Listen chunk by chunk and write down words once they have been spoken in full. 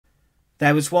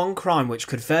There was one crime which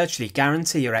could virtually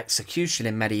guarantee your execution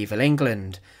in medieval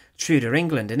England, Tudor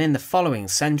England, and in the following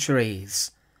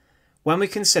centuries. When we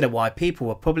consider why people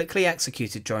were publicly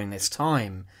executed during this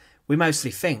time, we mostly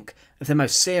think of the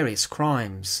most serious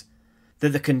crimes. That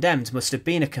the condemned must have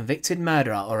been a convicted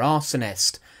murderer or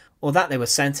arsonist, or that they were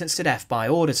sentenced to death by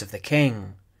orders of the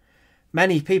king.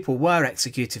 Many people were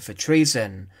executed for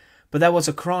treason, but there was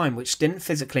a crime which didn't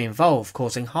physically involve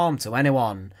causing harm to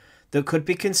anyone that could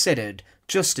be considered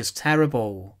just as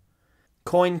terrible.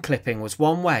 Coin clipping was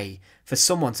one way for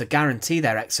someone to guarantee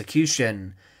their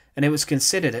execution, and it was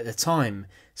considered at the time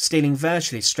stealing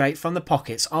virtually straight from the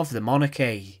pockets of the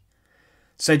monarchy.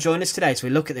 So join us today as we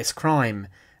look at this crime,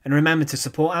 and remember to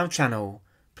support our channel.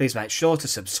 Please make sure to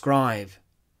subscribe.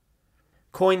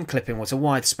 Coin clipping was a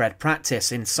widespread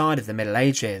practice inside of the Middle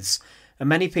Ages, and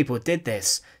many people did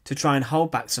this to try and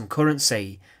hold back some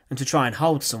currency and to try and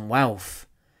hold some wealth.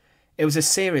 It was a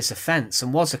serious offence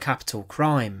and was a capital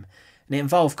crime, and it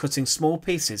involved cutting small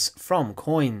pieces from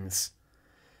coins.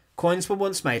 Coins were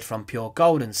once made from pure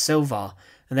gold and silver,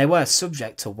 and they were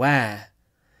subject to wear.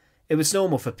 It was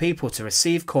normal for people to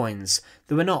receive coins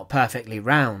that were not perfectly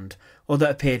round, or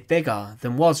that appeared bigger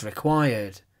than was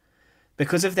required.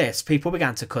 Because of this, people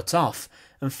began to cut off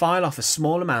and file off a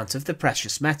small amount of the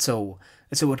precious metal,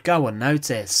 as it would go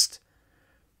unnoticed.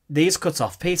 These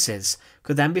cut-off pieces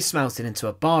could then be smelted into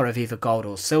a bar of either gold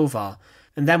or silver,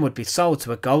 and then would be sold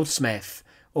to a goldsmith,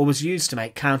 or was used to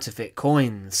make counterfeit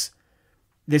coins.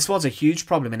 This was a huge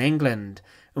problem in England,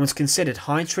 and was considered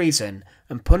high treason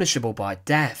and punishable by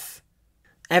death.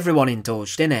 Everyone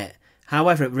indulged in it,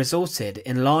 however it resulted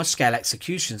in large-scale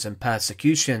executions and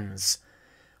persecutions.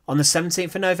 On the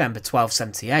 17th of November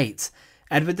 1278,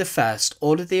 Edward I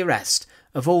ordered the arrest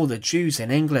of all the Jews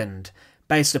in England,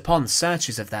 based upon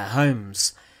searches of their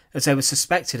homes, as they were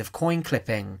suspected of coin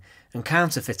clipping and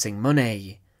counterfeiting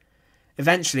money.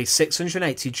 Eventually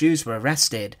 680 Jews were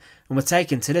arrested and were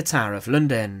taken to the Tower of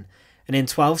London, and in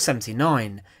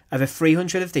 1279 over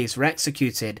 300 of these were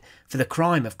executed for the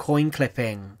crime of coin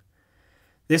clipping.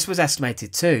 This was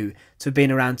estimated too to have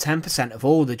been around 10% of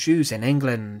all the Jews in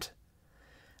England.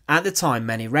 At the time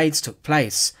many raids took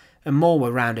place, and more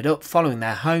were rounded up following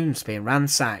their homes being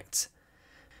ransacked.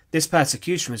 This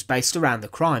persecution was based around the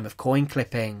crime of coin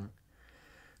clipping.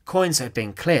 Coins that had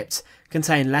been clipped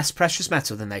contained less precious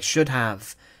metal than they should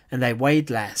have, and they weighed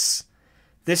less.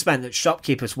 This meant that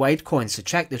shopkeepers weighed coins to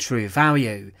check the true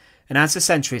value, and as the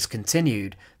centuries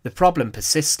continued, the problem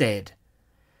persisted.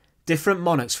 Different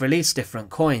monarchs released different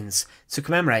coins to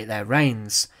commemorate their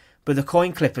reigns, but the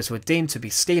coin clippers were deemed to be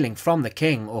stealing from the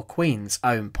king or queen's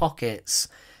own pockets,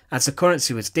 as the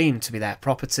currency was deemed to be their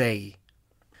property.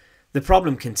 The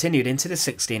problem continued into the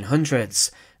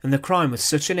 1600s, and the crime was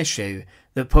such an issue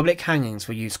that public hangings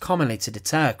were used commonly to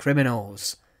deter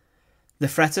criminals. The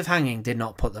threat of hanging did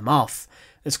not put them off,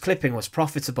 as clipping was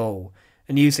profitable,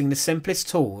 and using the simplest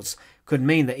tools could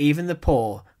mean that even the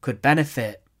poor could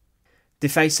benefit.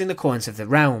 Defacing the coins of the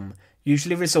realm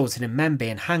usually resulted in men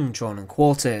being hanged, drawn and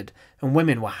quartered, and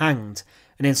women were hanged,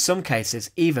 and in some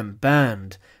cases even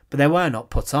burned, but they were not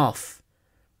put off.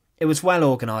 It was well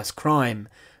organised crime,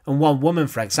 and one woman,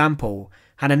 for example,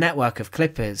 had a network of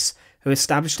clippers who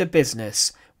established a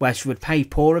business where she would pay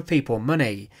poorer people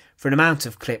money for an amount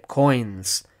of clipped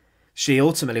coins. She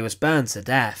ultimately was burned to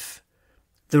death.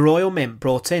 The Royal Mint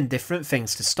brought in different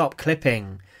things to stop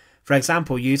clipping, for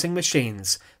example using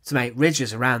machines to make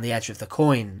ridges around the edge of the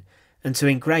coin, and to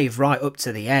engrave right up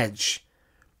to the edge.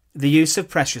 The use of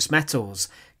precious metals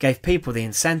gave people the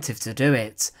incentive to do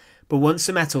it, but once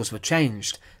the metals were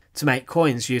changed to make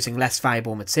coins using less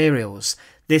valuable materials,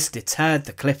 this deterred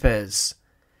the clippers.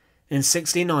 In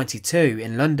 1692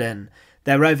 in London,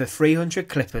 there were over 300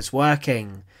 clippers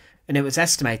working, and it was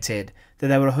estimated that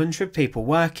there were 100 people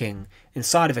working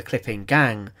inside of a clipping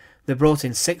gang that brought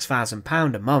in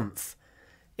 £6,000 a month.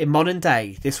 In modern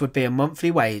day, this would be a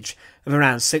monthly wage of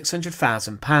around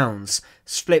 £600,000,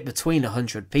 split between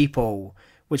 100 people,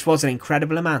 which was an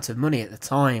incredible amount of money at the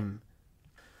time.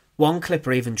 One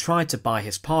clipper even tried to buy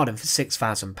his pardon for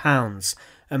 £6,000,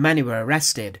 and many were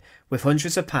arrested with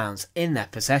hundreds of pounds in their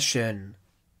possession.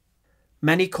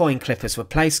 Many coin clippers were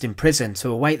placed in prison to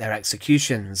await their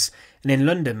executions, and in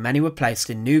London many were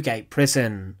placed in Newgate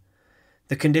Prison.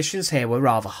 The conditions here were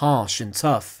rather harsh and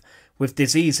tough, with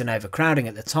disease and overcrowding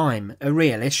at the time a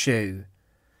real issue.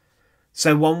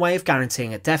 So one way of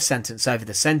guaranteeing a death sentence over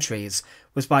the centuries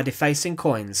was by defacing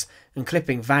coins and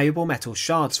clipping valuable metal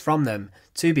shards from them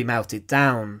to be melted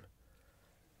down.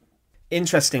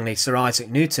 Interestingly, Sir Isaac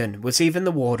Newton was even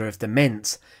the warder of the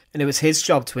Mint, and it was his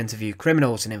job to interview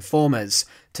criminals and informers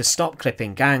to stop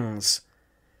clipping gangs.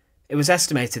 It was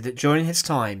estimated that during his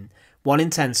time, 1 in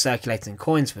 10 circulating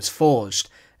coins was forged,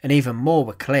 and even more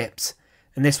were clipped,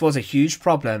 and this was a huge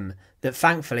problem that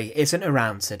thankfully isn't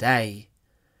around today.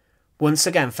 Once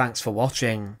again, thanks for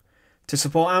watching. To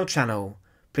support our channel,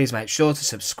 please make sure to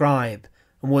subscribe,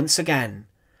 and once again,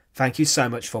 thank you so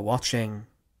much for watching.